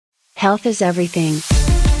Health is everything.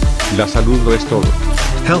 La salud lo es todo.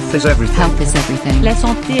 Health is everything. Health is everything. La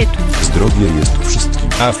santé est tout. Zdrowie jest wszystkim.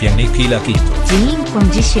 Afya ni kila kitu.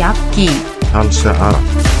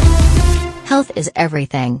 Health is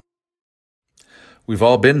everything. We've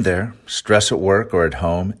all been there. Stress at work or at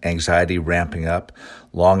home, anxiety ramping up,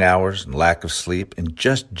 long hours and lack of sleep, and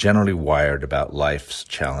just generally wired about life's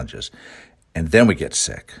challenges. And then we get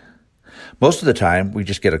sick. Most of the time, we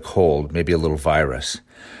just get a cold, maybe a little virus.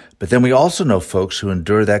 But then we also know folks who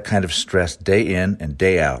endure that kind of stress day in and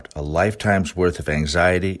day out, a lifetime's worth of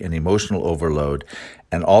anxiety and emotional overload,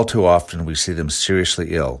 and all too often we see them seriously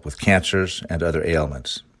ill with cancers and other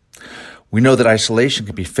ailments. We know that isolation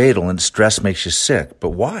can be fatal and stress makes you sick, but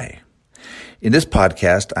why? In this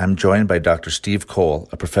podcast, I'm joined by Dr. Steve Cole,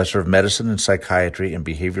 a professor of medicine and psychiatry and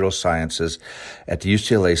behavioral sciences at the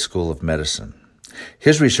UCLA School of Medicine.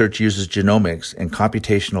 His research uses genomics and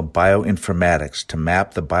computational bioinformatics to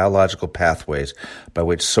map the biological pathways by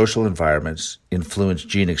which social environments influence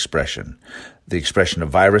gene expression, the expression of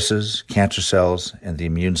viruses, cancer cells, and the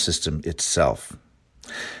immune system itself.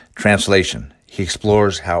 Translation: he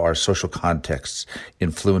explores how our social contexts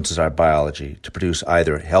influences our biology to produce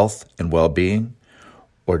either health and well-being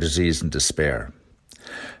or disease and despair.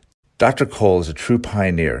 Dr. Cole is a true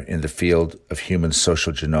pioneer in the field of human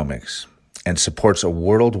social genomics and supports a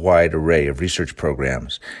worldwide array of research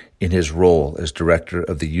programs in his role as director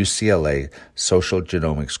of the UCLA Social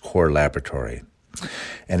Genomics Core Laboratory.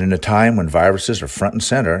 And in a time when viruses are front and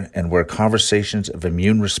center and where conversations of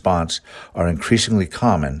immune response are increasingly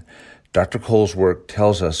common, Dr. Cole's work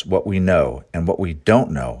tells us what we know and what we don't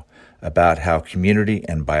know about how community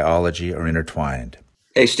and biology are intertwined.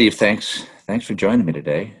 Hey, Steve, thanks for joining me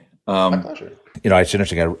today. My pleasure. It's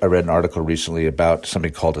interesting. I read an article recently about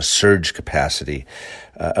something called a surge capacity,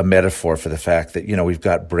 a metaphor for the fact that, we've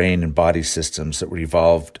got brain and body systems that were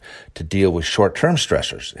evolved to deal with short-term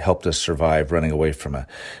stressors. It helped us survive running away from a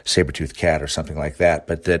saber-toothed cat or something like that.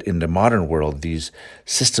 But that in the modern world, these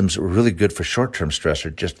systems that were really good for short-term stress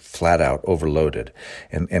are just flat out overloaded.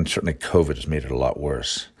 And certainly COVID has made it a lot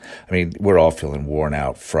worse. We're all feeling worn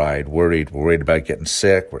out, fried, worried. We're worried about getting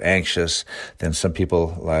sick. We're anxious. Then some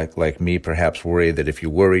people like me perhaps worry that if you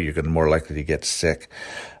worry, you're going to be more likely to get sick.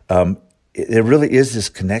 There really is this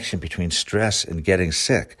connection between stress and getting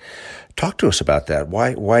sick. Talk to us about that.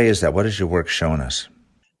 Why is that? What has your work shown us?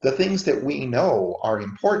 The things that we know are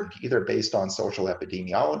important, either based on social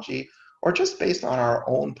epidemiology or just based on our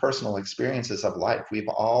own personal experiences of life. We've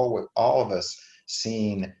all of us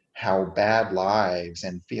seen how bad lives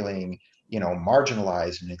and feeling,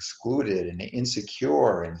 marginalized and excluded and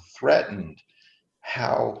insecure and threatened,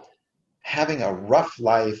 how having a rough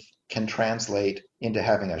life can translate into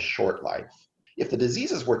having a short life. If the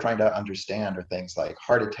diseases we're trying to understand are things like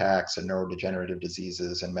heart attacks and neurodegenerative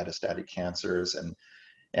diseases and metastatic cancers and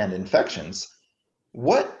infections,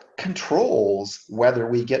 what controls whether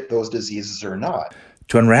we get those diseases or not?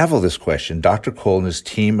 To unravel this question, Dr. Cole and his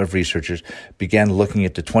team of researchers began looking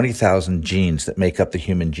at the 20,000 genes that make up the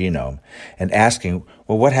human genome and asking,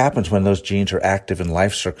 what happens when those genes are active in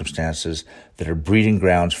life circumstances that are breeding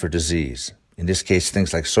grounds for disease? In this case,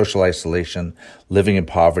 things like social isolation, living in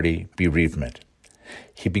poverty, bereavement.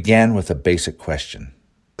 He began with a basic question.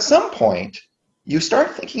 At some point, you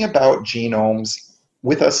start thinking about genomes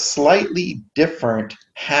with a slightly different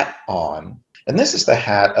hat on. And this is the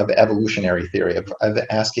hat of evolutionary theory, of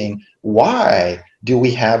asking, why do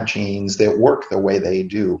we have genes that work the way they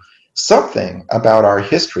do? Something about our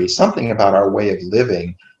history, something about our way of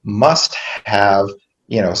living must have,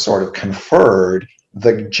 sort of conferred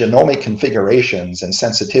the genomic configurations and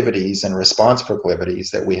sensitivities and response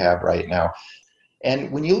proclivities that we have right now.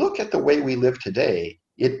 And when you look at the way we live today,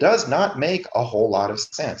 it does not make a whole lot of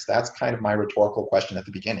sense. That's kind of my rhetorical question at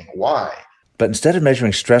the beginning. Why? But instead of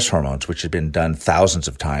measuring stress hormones, which had been done thousands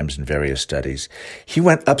of times in various studies, he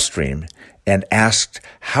went upstream and asked,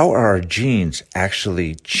 how are our genes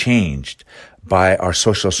actually changed by our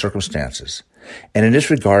social circumstances? And in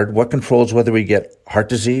this regard, what controls whether we get heart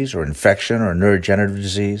disease or infection or neurodegenerative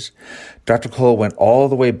disease? Dr. Cole went all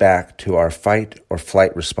the way back to our fight or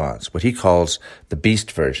flight response, what he calls the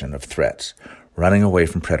beast version of threats, running away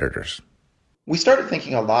from predators. We started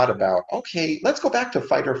thinking a lot about, let's go back to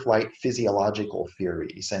fight or flight physiological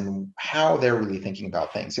theories and how they're really thinking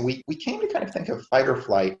about things. And we came to kind of think of fight or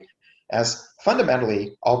flight as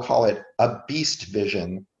fundamentally, I'll call it a beast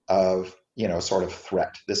vision of sort of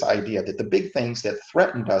threat. This idea that the big things that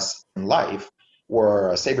threatened us in life were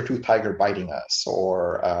a saber-toothed tiger biting us,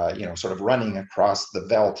 or sort of running across the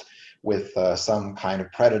veldt with some kind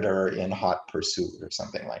of predator in hot pursuit or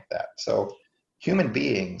something like that. So human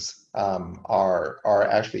beings are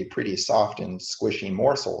actually pretty soft and squishy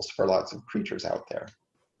morsels for lots of creatures out there.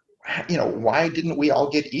 Why didn't we all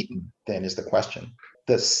get eaten then is the question.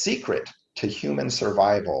 The secret to human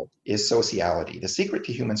survival is sociality. The secret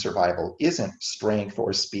to human survival isn't strength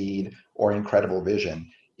or speed or incredible vision.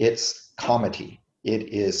 It's comity. It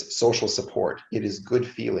is social support. It is good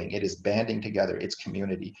feeling. It is banding together. It's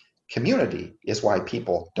community. Community is why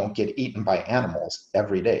people don't get eaten by animals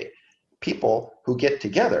every day. People who get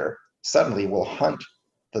together suddenly will hunt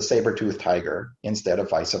the saber-toothed tiger instead of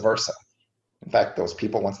vice versa. In fact, those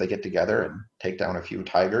people, once they get together and take down a few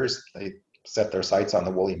tigers, they set their sights on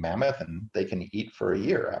the woolly mammoth and they can eat for a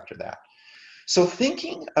year after that. So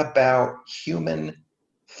thinking about human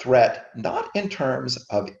threat, not in terms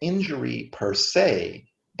of injury per se,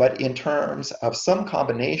 but in terms of some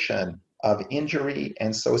combination of injury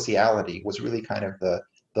and sociality was really kind of the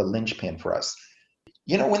linchpin for us.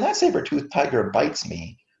 When that saber-toothed tiger bites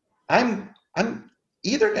me, I'm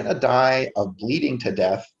either going to die of bleeding to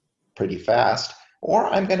death pretty fast, or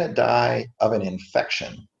I'm going to die of an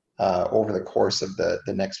infection over the course of the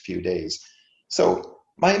next few days. So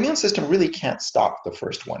my immune system really can't stop the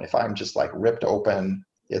first one. If I'm just like ripped open,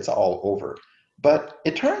 it's all over. But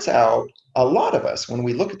it turns out a lot of us, when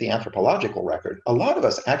we look at the anthropological record, a lot of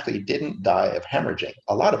us actually didn't die of hemorrhaging.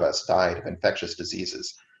 A lot of us died of infectious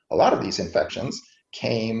diseases. A lot of these infections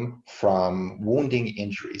came from wounding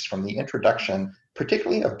injuries, from the introduction,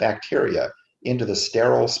 particularly of bacteria, into the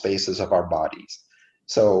sterile spaces of our bodies.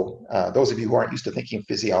 So those of you who aren't used to thinking of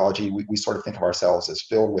physiology, we sort of think of ourselves as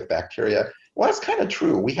filled with bacteria. Well, that's kind of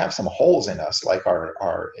true. We have some holes in us, like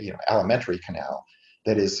our alimentary canal,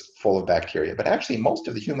 that is full of bacteria. But actually, most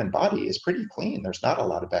of the human body is pretty clean. There's not a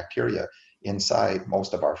lot of bacteria inside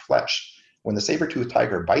most of our flesh. When the saber-toothed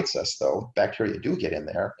tiger bites us, though, bacteria do get in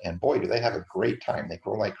there, and boy, do they have a great time. They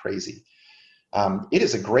grow like crazy. It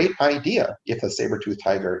is a great idea, if a saber-toothed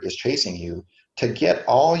tiger is chasing you, to get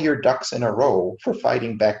all your ducks in a row for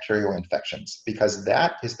fighting bacterial infections, because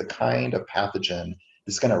that is the kind of pathogen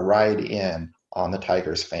that's going to ride in on the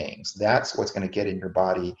tiger's fangs. That's what's going to get in your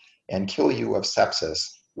body and kill you of sepsis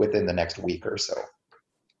within the next week or so.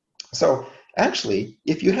 So actually,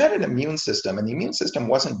 if you had an immune system and the immune system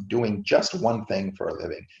wasn't doing just one thing for a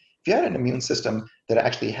living, if you had an immune system that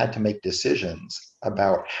actually had to make decisions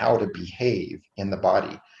about how to behave in the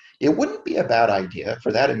body, it wouldn't be a bad idea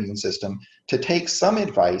for that immune system to take some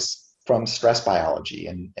advice from stress biology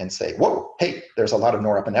and say, whoa, hey, there's a lot of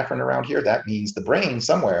norepinephrine around here. That means the brain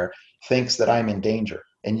somewhere thinks that I'm in danger.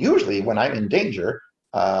 And usually when I'm in danger,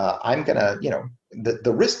 I'm going to,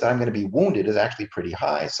 the risk that I'm going to be wounded is actually pretty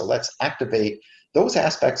high. So let's activate those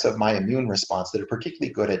aspects of my immune response that are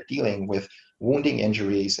particularly good at dealing with wounding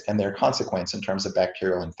injuries and their consequence in terms of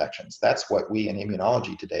bacterial infections. That's what we in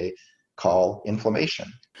immunology today call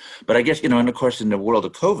inflammation. But I guess, and of course, in the world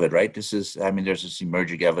of COVID, right, there's this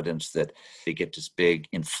emerging evidence that they get this big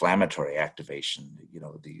inflammatory activation,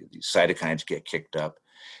 the cytokines get kicked up.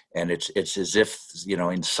 And it's as if,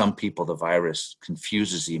 in some people, the virus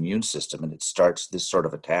confuses the immune system and it starts this sort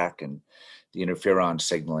of attack, and the interferon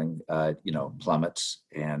signaling, plummets.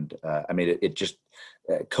 And it just,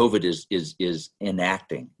 COVID is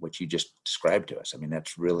enacting what you just described to us.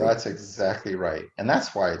 That's exactly right. And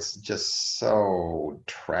that's why it's just so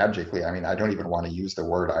tragically, I don't even want to use the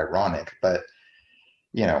word ironic, but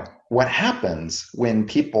what happens when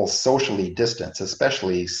people socially distance,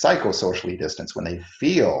 especially psychosocially distance, when they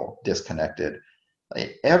feel disconnected,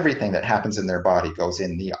 everything that happens in their body goes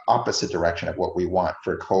in the opposite direction of what we want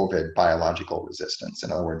for COVID biological resistance.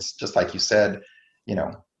 In other words, just like you said,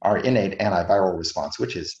 our innate antiviral response,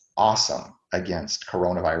 which is awesome against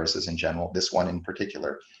coronaviruses in general, this one in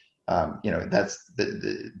particular, that's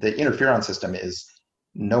the interferon system is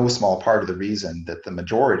no small part of the reason that the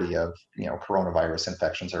majority of coronavirus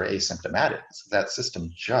infections are asymptomatic. So that system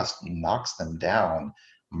just knocks them down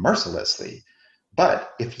mercilessly.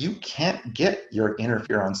 But if you can't get your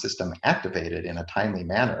interferon system activated in a timely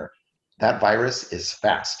manner, that virus is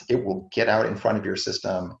fast. It will get out in front of your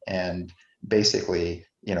system and basically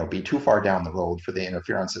be too far down the road for the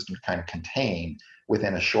interferon system to kind of contain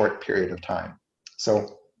within a short period of time.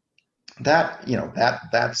 So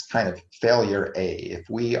that's kind of failure A. If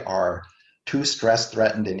we are too stress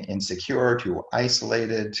threatened and insecure, too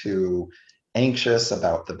isolated, too anxious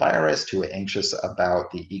about the virus, too anxious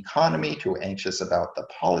about the economy, too anxious about the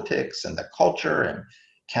politics and the culture, and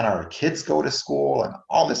can our kids go to school and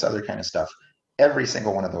all this other kind of stuff, every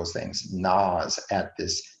single one of those things gnaws at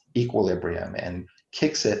this equilibrium and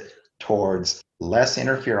kicks it towards less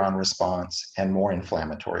interferon response and more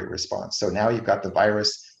inflammatory response. So now you've got the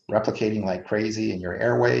virus replicating like crazy in your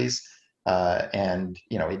airways. And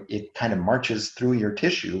it kind of marches through your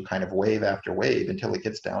tissue, kind of wave after wave, until it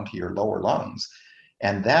gets down to your lower lungs.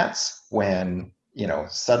 And that's when,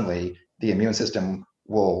 suddenly the immune system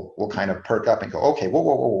will kind of perk up and go, okay,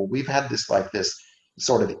 whoa, we've had this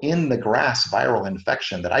sort of in the grass viral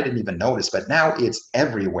infection that I didn't even notice, but now it's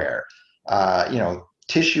everywhere.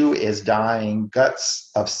 Tissue is dying,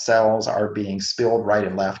 guts of cells are being spilled right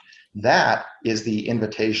and left. That is the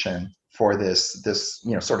invitation for this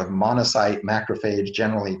sort of monocyte macrophage,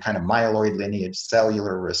 generally kind of myeloid lineage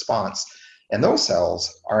cellular response. And those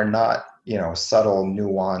cells are not, subtle,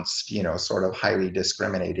 nuanced, sort of highly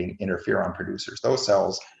discriminating interferon producers. Those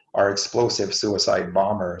cells are explosive suicide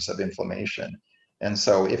bombers of inflammation. And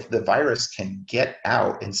so if the virus can get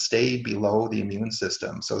out and stay below the immune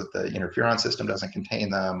system so that the interferon system doesn't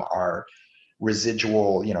contain them, our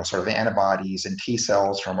residual, sort of antibodies and T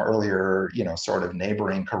cells from earlier, sort of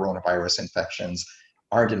neighboring coronavirus infections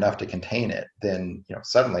aren't enough to contain it, then,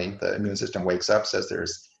 suddenly the immune system wakes up, says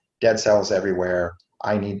there's dead cells everywhere.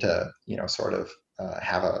 I need to, sort of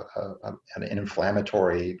have an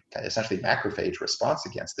inflammatory, essentially macrophage response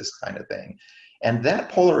against this kind of thing. And that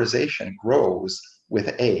polarization grows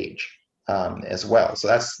with age as well. So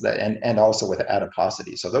that's and also with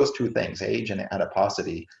adiposity. So those two things, age and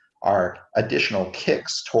adiposity, are additional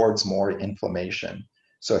kicks towards more inflammation.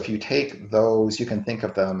 So if you take those, you can think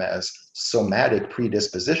of them as somatic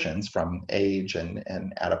predispositions from age and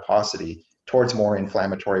adiposity towards more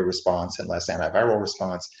inflammatory response and less antiviral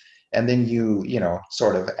response. And then you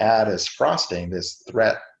sort of add as frosting this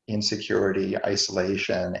threat, insecurity,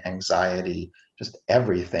 isolation, anxiety, just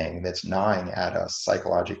everything that's gnawing at us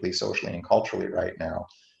psychologically, socially, and culturally right now.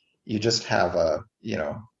 You just have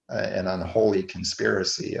an unholy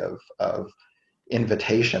conspiracy of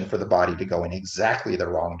invitation for the body to go in exactly the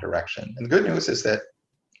wrong direction. And the good news is that,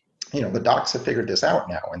 the docs have figured this out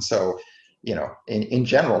now. And so, in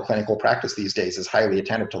general, clinical practice these days is highly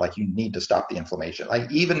attentive to you need to stop the inflammation.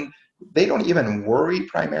 They don't even worry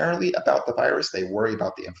primarily about the virus. They worry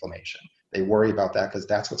about the inflammation. They worry about that because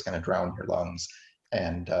that's what's going to drown your lungs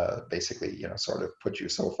and basically, sort of put you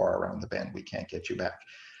so far around the bend, we can't get you back.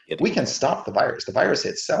 We can stop the virus. The virus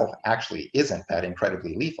itself actually isn't that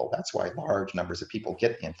incredibly lethal. That's why large numbers of people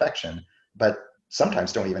get the infection, but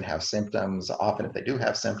sometimes don't even have symptoms. Often if they do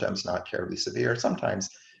have symptoms, not terribly severe, sometimes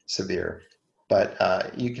severe. But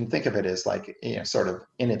you can think of it as sort of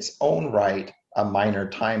in its own right, a minor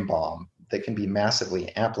time bomb that can be massively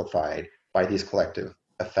amplified by these collective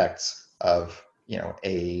effects of,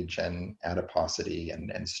 age and adiposity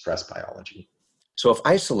and stress biology. So if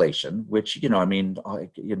isolation, which,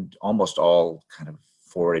 in almost all kind of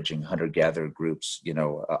foraging hunter-gatherer groups,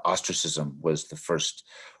 ostracism was the first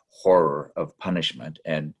horror of punishment.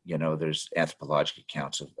 And, there's anthropologic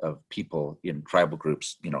accounts of people in tribal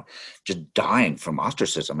groups, just dying from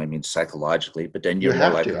ostracism. Psychologically, but then you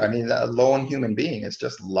have to. A lone human being is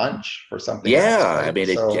just lunch for something. Yeah, else,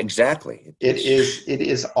 right? Exactly. It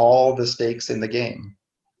is all the stakes in the game.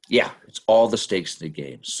 Yeah, it's all the stakes in the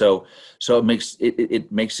game. So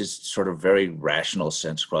it makes this sort of very rational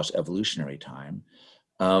sense across evolutionary time.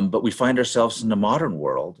 But we find ourselves in the modern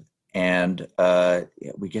world, and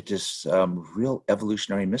we get this real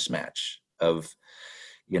evolutionary mismatch of,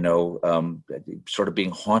 sort of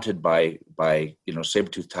being haunted by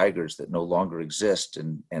saber-toothed tigers that no longer exist,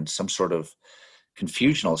 and some sort of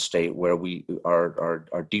confusional state where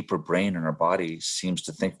our deeper brain and our body seems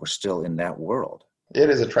to think we're still in that world. It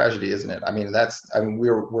is a tragedy, isn't it?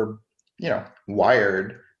 We're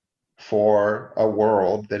wired for a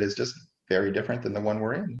world that is just very different than the one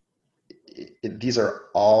we're in. These are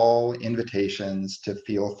all invitations to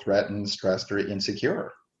feel threatened, stressed, or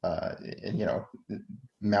insecure.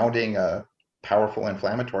 Mounting a powerful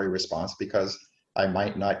inflammatory response because I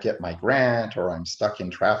might not get my grant or I'm stuck in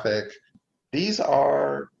traffic. These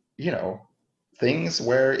are, things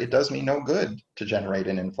where it does me no good to generate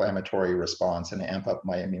an inflammatory response and amp up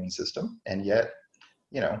my immune system. And yet,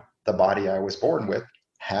 the body I was born with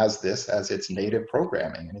has this as its native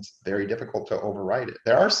programming, and it's very difficult to override it.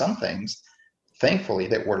 There are some things, thankfully,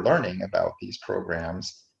 that we're learning about these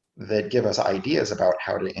programs that give us ideas about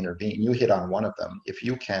how to intervene. You hit on one of them. If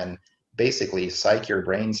you can basically psych your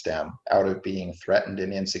brainstem out of being threatened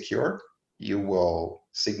and insecure, you will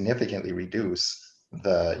significantly reduce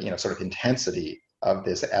the sort of intensity of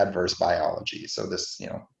this adverse biology. So this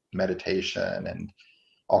meditation and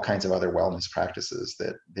all kinds of other wellness practices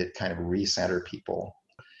that kind of recenter people.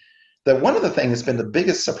 One of the things that's been the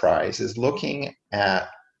biggest surprise is looking at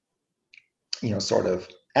sort of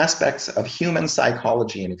aspects of human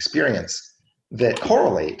psychology and experience that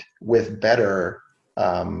correlate with better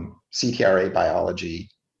CTRA biology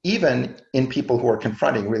even in people who are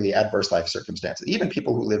confronting really adverse life circumstances, even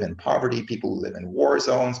people who live in poverty, people who live in war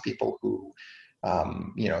zones, people who,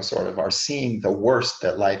 sort of are seeing the worst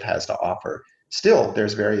that life has to offer. Still,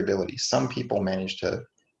 there's variability. Some people manage to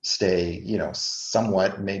stay,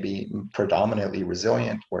 somewhat, maybe predominantly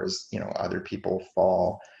resilient, whereas, other people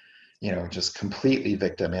fall, just completely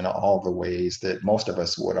victim in all the ways that most of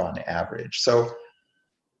us would on average. So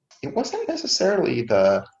it wasn't necessarily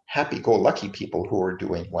the happy-go-lucky people who were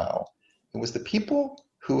doing well. It was the people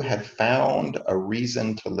who had found a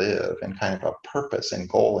reason to live and kind of a purpose and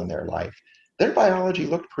goal in their life. Their biology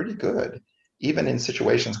looked pretty good, even in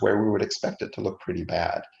situations where we would expect it to look pretty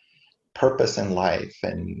bad. Purpose in life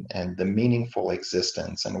and the meaningful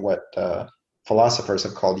existence and what philosophers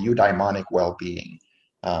have called eudaimonic well-being.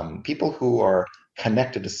 People who are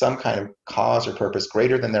connected to some kind of cause or purpose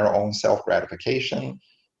greater than their own self-gratification,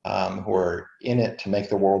 who are in it to make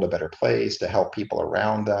the world a better place, to help people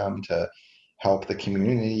around them, to help the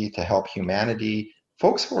community, to help humanity.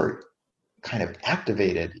 Folks who are kind of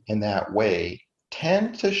activated in that way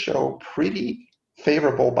tend to show pretty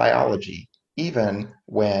favorable biology, even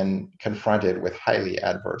when confronted with highly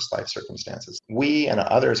adverse life circumstances. We and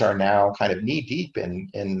others are now kind of knee-deep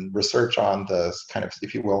in research on the kind of,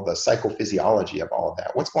 if you will, the psychophysiology of all of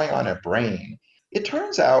that. What's going on in a brain? It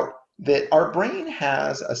turns out that our brain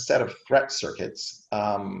has a set of threat circuits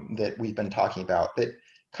that we've been talking about that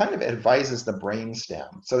kind of advises the brainstem.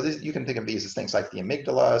 So you can think of these as things like the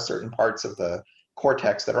amygdala, certain parts of the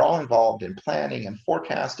cortex that are all involved in planning and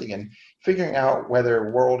forecasting and figuring out whether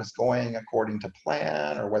the world is going according to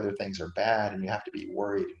plan or whether things are bad and you have to be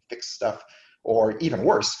worried and fix stuff, or even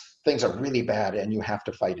worse, things are really bad and you have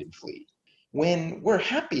to fight and flee. When we're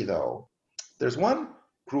happy, though, there's one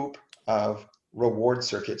group of reward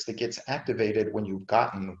circuits that gets activated when you've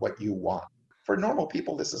gotten what you want. For normal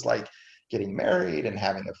people, this is like getting married and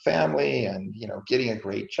having a family and, getting a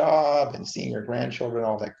great job and seeing your grandchildren,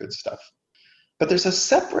 all that good stuff. But there's a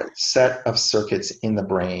separate set of circuits in the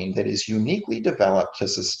brain that is uniquely developed to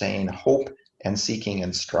sustain hope and seeking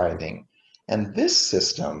and striving. And this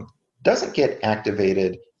system doesn't get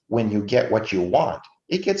activated when you get what you want.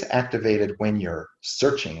 It gets activated when you're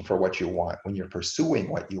searching for what you want, when you're pursuing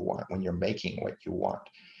what you want, when you're making what you want.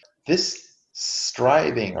 This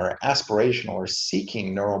striving or aspirational or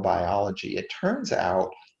seeking neurobiology, it turns out,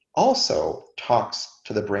 also talks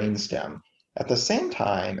to the brainstem at the same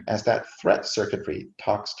time as that threat circuitry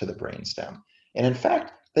talks to the brainstem. And in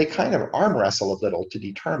fact, they kind of arm wrestle a little to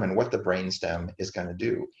determine what the brainstem is going to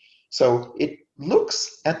do. So it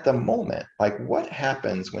looks at the moment like what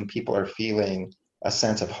happens when people are feeling a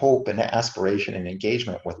sense of hope and aspiration and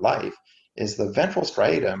engagement with life is the ventral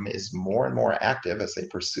striatum is more and more active as they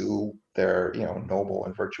pursue their noble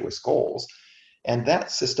and virtuous goals. And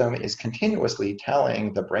that system is continuously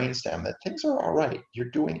telling the brainstem that things are all right. You're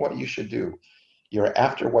doing what you should do. You're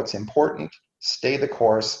after what's important. Stay the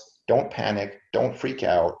course. Don't panic. Don't freak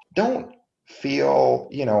out. Don't feel,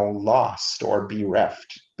 lost or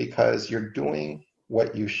bereft, because you're doing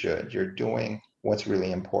what you should. You're doing what's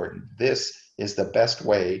really important. This is the best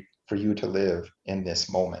way for you to live in this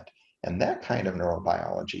moment. And that kind of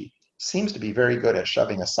neurobiology seems to be very good at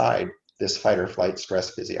shoving aside this fight or flight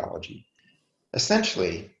stress physiology.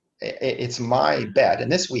 Essentially, it's my bet, and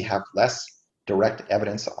this we have less direct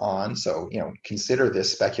evidence on, so consider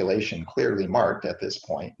this speculation clearly marked at this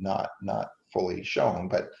point, not fully shown,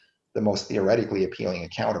 but the most theoretically appealing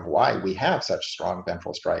account of why we have such strong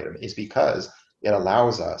ventral striatum is because it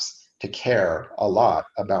allows us to care a lot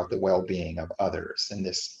about the well-being of others. And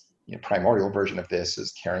this primordial version of this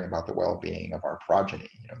is caring about the well-being of our progeny,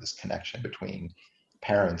 this connection between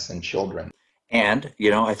parents and children. And,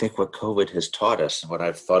 I think what COVID has taught us, and what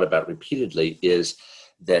I've thought about repeatedly, is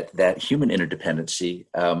that human interdependency,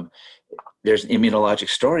 there's an immunologic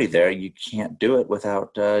story there. You can't do it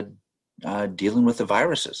without dealing with the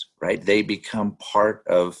viruses, right? They become part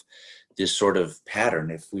of this sort of pattern.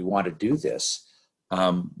 If we want to do this,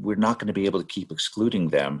 we're not going to be able to keep excluding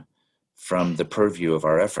them from the purview of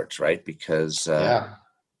our efforts, right? Because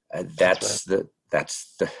that's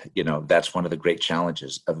one of the great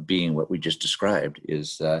challenges of being what we just described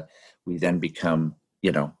is we then become,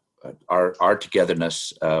 our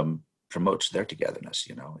togetherness promotes their togetherness.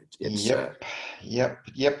 Yep.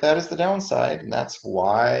 That is the downside, and that's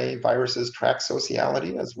why viruses track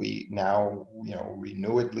sociality, as we now,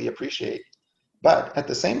 renewedly appreciate. But at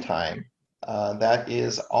the same time, that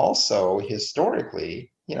is also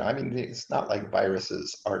historically, it's not like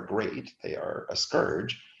viruses are great; they are a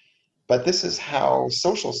scourge. But this is how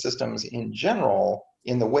social systems in general,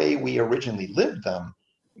 in the way we originally lived them,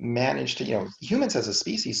 managed to, humans as a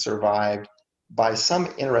species survived by some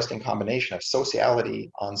interesting combination of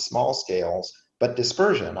sociality on small scales, but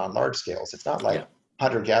dispersion on large scales. It's not like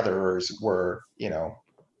hunter-gatherers were,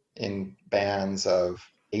 in bands of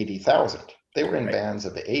 80,000. They were in bands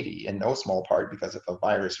of 80, in no small part because if a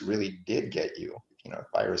virus really did get you, if a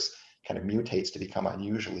virus kind of mutates to become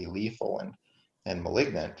unusually lethal and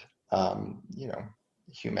malignant,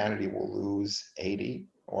 humanity will lose 80,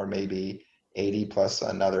 or maybe 80 plus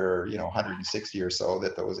another, 160 or so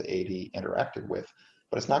that those 80 interacted with.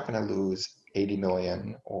 But it's not going to lose 80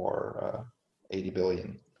 million or 80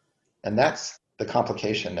 billion. And that's the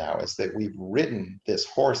complication now, is that we've ridden this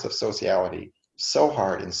horse of sociality so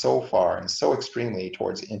hard and so far and so extremely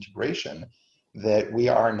towards integration that we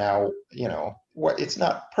are now, it's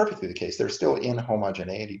not perfectly the case. There's still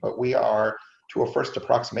inhomogeneity, but we are, to a first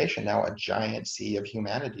approximation now, a giant sea of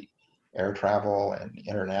humanity. Air travel and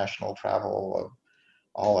international travel of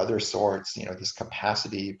all other sorts, this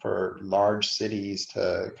capacity for large cities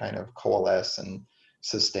to kind of coalesce and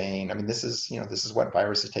sustain. I mean, this is what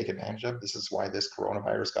viruses take advantage of. This is why this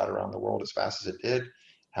coronavirus got around the world as fast as it did,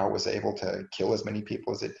 how it was able to kill as many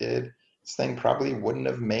people as it did. This thing probably wouldn't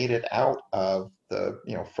have made it out of the,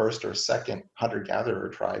 first or second hunter-gatherer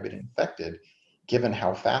tribe it infected, given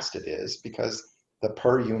how fast it is, because the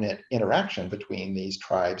per unit interaction between these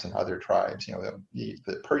tribes and other tribes,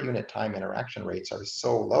 the per unit time interaction rates are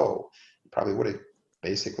so low, it probably would have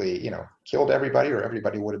basically, killed everybody, or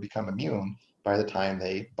everybody would have become immune by the time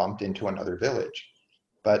they bumped into another village.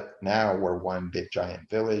 But now we're one big giant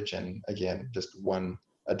village, and again, just one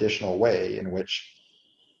additional way in which,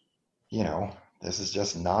 this is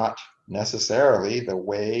just not necessarily the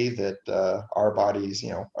way that our bodies,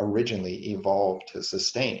 originally evolved to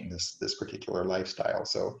sustain this particular lifestyle.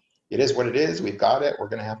 So it is what it is. We've got it. We're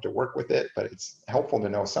going to have to work with it, but it's helpful to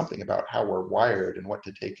know something about how we're wired and what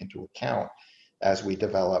to take into account as we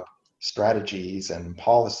develop strategies and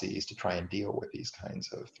policies to try and deal with these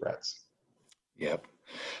kinds of threats. Yep.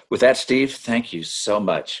 With that, Steve, thank you so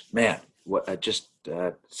much. Man,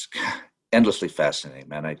 it's endlessly fascinating,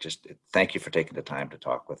 man. Thank you for taking the time to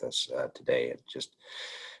talk with us today.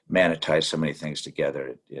 It ties so many things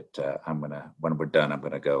together. When we're done, I'm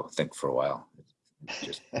gonna go think for a while.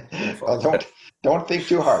 Well, don't think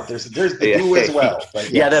too hard. There's the do as well. But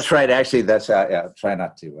yes. Yeah, that's right. Actually, that's try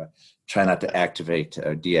not to activate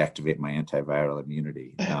or deactivate my antiviral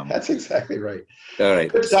immunity. That's exactly right. All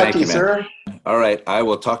right. Good to talk to you, sir. All right. I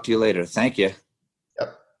will talk to you later. Thank you.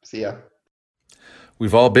 Yep. See ya.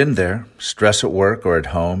 We've all been there. Stress at work or at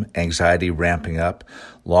home, anxiety ramping up,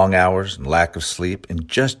 long hours and lack of sleep, and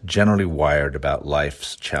just generally wired about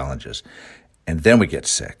life's challenges. And then we get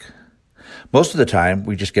sick. Most of the time,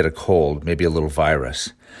 we just get a cold, maybe a little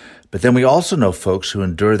virus. But then we also know folks who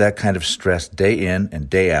endure that kind of stress day in and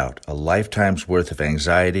day out, a lifetime's worth of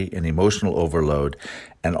anxiety and emotional overload,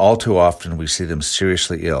 and all too often we see them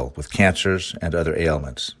seriously ill with cancers and other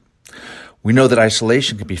ailments. We know that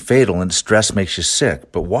isolation can be fatal and stress makes you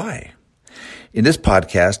sick, but why? In this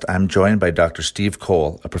podcast, I'm joined by Dr. Steve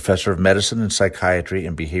Cole, a professor of medicine and psychiatry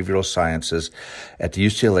and behavioral sciences at the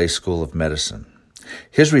UCLA School of Medicine.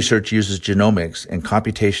 His research uses genomics and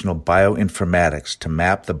computational bioinformatics to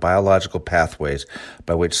map the biological pathways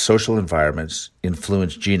by which social environments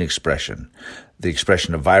influence gene expression, the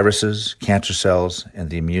expression of viruses, cancer cells, and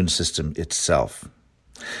the immune system itself.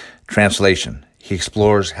 Translation. He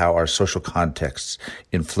explores how our social contexts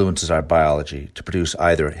influences our biology to produce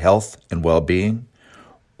either health and well-being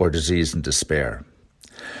or disease and despair.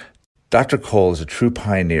 Dr. Cole is a true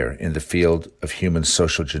pioneer in the field of human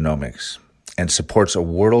social genomics and supports a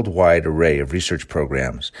worldwide array of research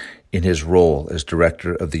programs in his role as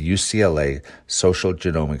director of the UCLA Social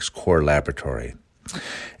Genomics Core Laboratory.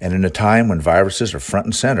 And in a time when viruses are front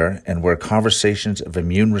and center and where conversations of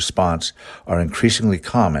immune response are increasingly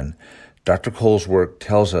common, Dr. Cole's work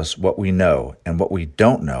tells us what we know and what we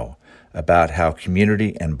don't know about how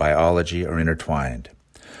community and biology are intertwined.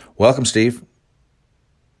 Welcome, Steve.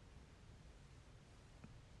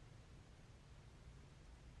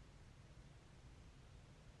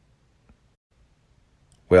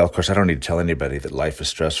 Well, of course, I don't need to tell anybody that life is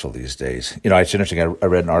stressful these days. It's interesting. I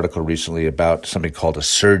read an article recently about something called a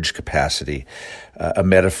surge capacity, a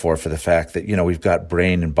metaphor for the fact that, we've got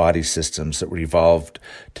brain and body systems that were evolved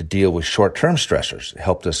to deal with short-term stressors. It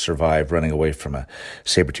helped us survive running away from a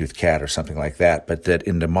saber-toothed cat or something like that. But that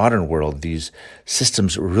in the modern world, these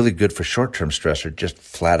systems that were really good for short-term stress are just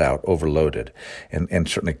flat out overloaded. And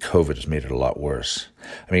certainly COVID has made it a lot worse.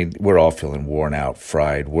 I mean, we're all feeling worn out,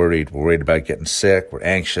 fried, worried. We're worried about getting sick. We're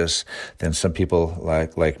anxious. Then some people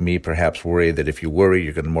like me perhaps worry that if you worry,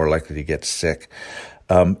 you're going to be more likely to get sick.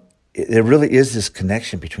 there really is this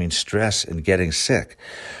connection between stress and getting sick.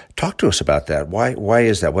 Talk to us about that. Why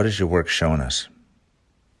is that? What has your work shown us?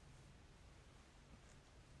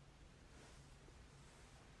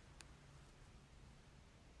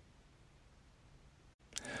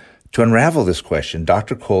 To unravel this question,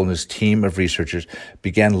 Dr. Cole and his team of researchers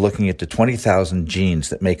began looking at the 20,000 genes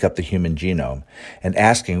that make up the human genome and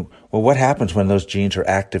asking, well, what happens when those genes are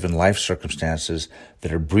active in life circumstances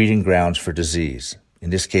that are breeding grounds for disease?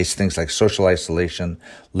 In this case, things like social isolation,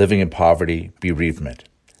 living in poverty, bereavement.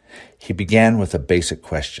 He began with a basic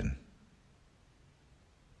question.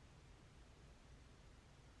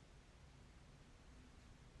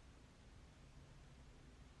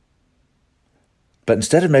 But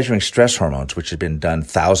instead of measuring stress hormones, which had been done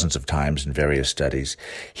thousands of times in various studies,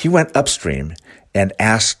 he went upstream and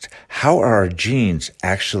asked, how are our genes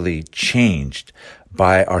actually changed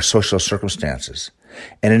by our social circumstances?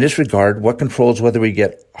 And in this regard, what controls whether we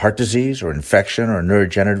get heart disease or infection or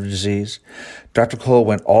neurodegenerative disease? Dr. Cole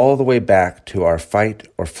went all the way back to our fight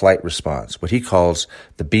or flight response, what he calls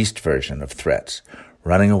the beast version of threats,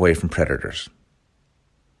 running away from predators.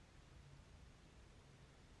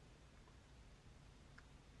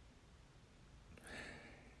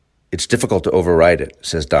 It's difficult to override it,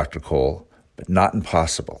 says Dr. Cole, but not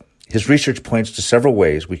impossible. His research points to several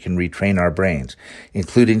ways we can retrain our brains,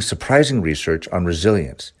 including surprising research on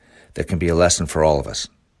resilience that can be a lesson for all of us.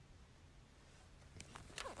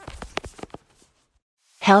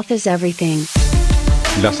 Health is everything.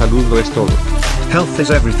 La salud lo es todo. Health is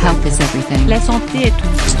everything. Health is everything. La santé est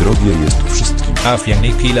tout. Zdrowie jest wszystkim. Afya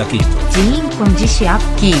ni kila kitu.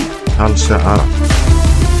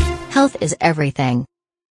 Health is everything.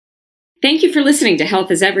 Thank you for listening to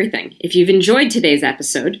Health is Everything. If you've enjoyed today's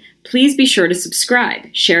episode, please be sure to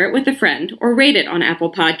subscribe, share it with a friend, or rate it on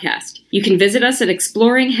Apple Podcast. You can visit us at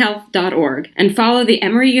exploringhealth.org and follow the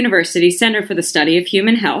Emory University Center for the Study of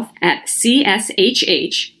Human Health at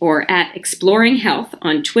CSHH or at Exploring Health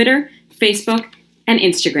on Twitter, Facebook, and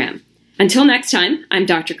Instagram. Until next time, I'm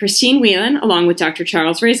Dr. Christine Whelan along with Dr.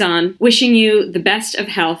 Charles Raison, wishing you the best of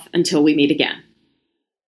health until we meet again.